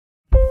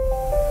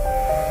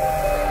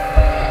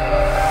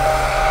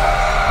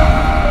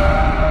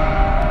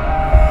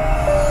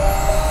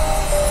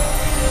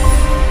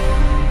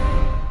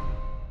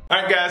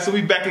guys, so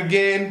we back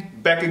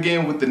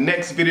again with the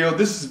next video.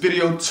 This is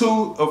video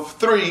 2 of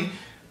 3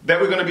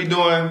 that we're going to be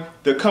doing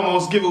the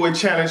Komos giveaway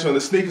challenge on the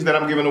sneakers that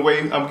I'm giving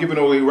away. I'm giving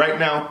away right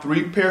now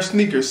 3 pair of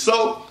sneakers.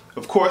 So,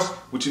 of course,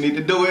 what you need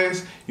to do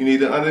is, you need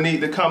to,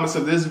 underneath the comments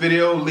of this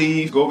video,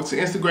 go over to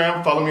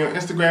Instagram, follow me on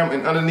Instagram,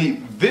 and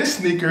underneath this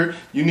sneaker,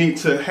 you need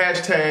to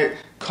hashtag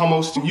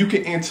Komos. You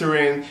can enter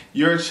in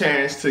your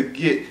chance to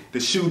get the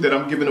shoe that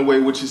I'm giving away,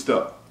 which is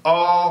the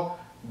all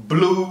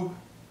blue,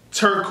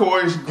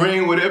 turquoise,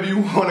 green, whatever you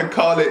want to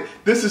call it.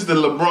 This is the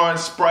Lebron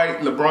Sprite,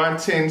 Lebron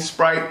 10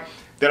 Sprite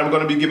that I'm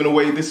going to be giving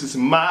away. This is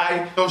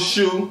my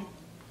shoe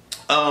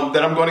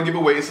that I'm going to give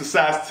away. It's a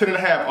size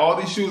 10.5. All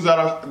these shoes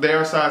out there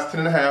are size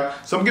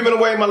 10.5. So I'm giving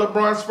away my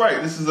Lebron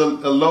Sprite. This is a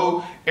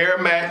low Air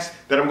Max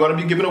that I'm going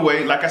to be giving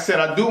away. Like I said,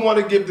 I do want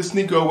to give the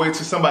sneaker away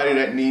to somebody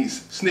that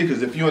needs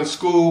sneakers. If you're in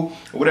school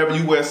or whatever,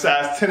 you wear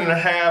size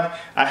 10.5,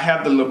 I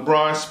have the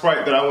Lebron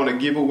Sprite that I want to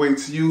give away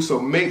to you. So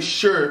make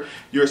sure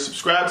you're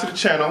subscribed to the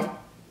channel.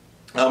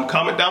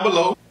 Comment down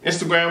below.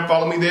 Instagram,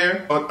 follow me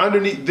there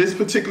underneath this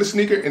particular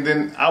sneaker, and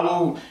then I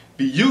will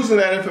be using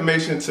that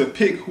information to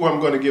pick who I'm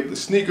going to give the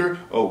sneaker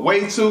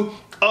away to.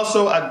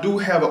 Also, I do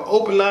have an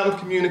open line of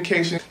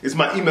communication. It's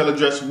my email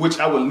address, which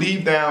I will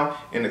leave down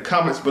in the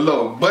comments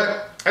below.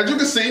 But as you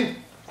can see,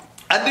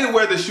 I did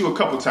wear this shoe a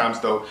couple times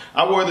though.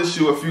 I wore this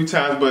shoe a few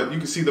times, but you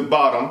can see the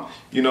bottom.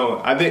 You know,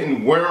 I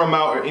didn't wear them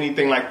out or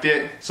anything like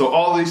that. So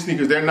all these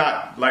sneakers, they're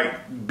not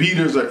like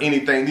beaters or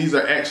anything. These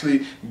are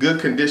actually good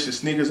condition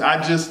sneakers.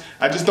 I just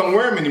don't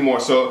wear them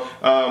anymore. So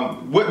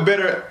what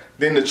better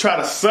than to try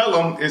to sell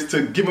them is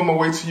to give them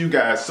away to you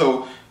guys.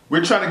 So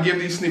we're trying to give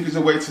these sneakers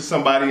away to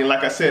somebody, and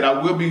like I said,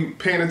 I will be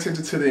paying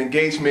attention to the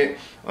engagement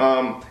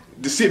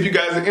to see if you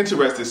guys are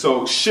interested.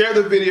 So share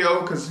the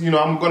video, because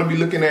I'm going to be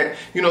looking at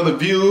the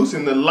views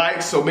and the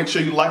likes. So make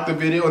sure you like the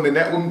video, and then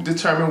that will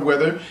determine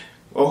whether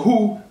or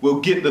who will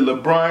get the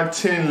LeBron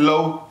 10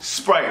 Low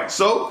Sprite.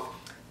 So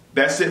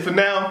that's it for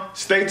now.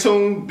 Stay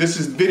tuned. This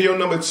is video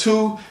number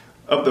 2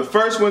 of the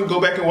first one.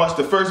 Go back and watch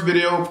the first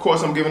video. Of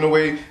course, I'm giving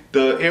away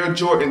the Air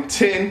Jordan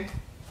 10.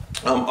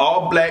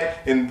 All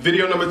black. In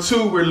video number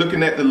 2, we're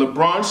looking at the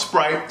Lebron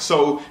Sprite.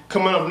 So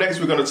coming up next,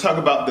 we're going to talk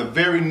about the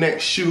very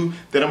next shoe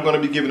that I'm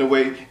going to be giving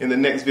away in the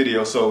next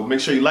video. So make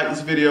sure you like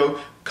this video,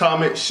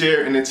 comment,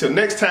 share, and until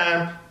next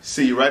time,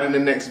 see you right in the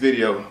next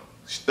video.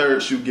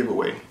 3rd shoe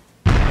giveaway.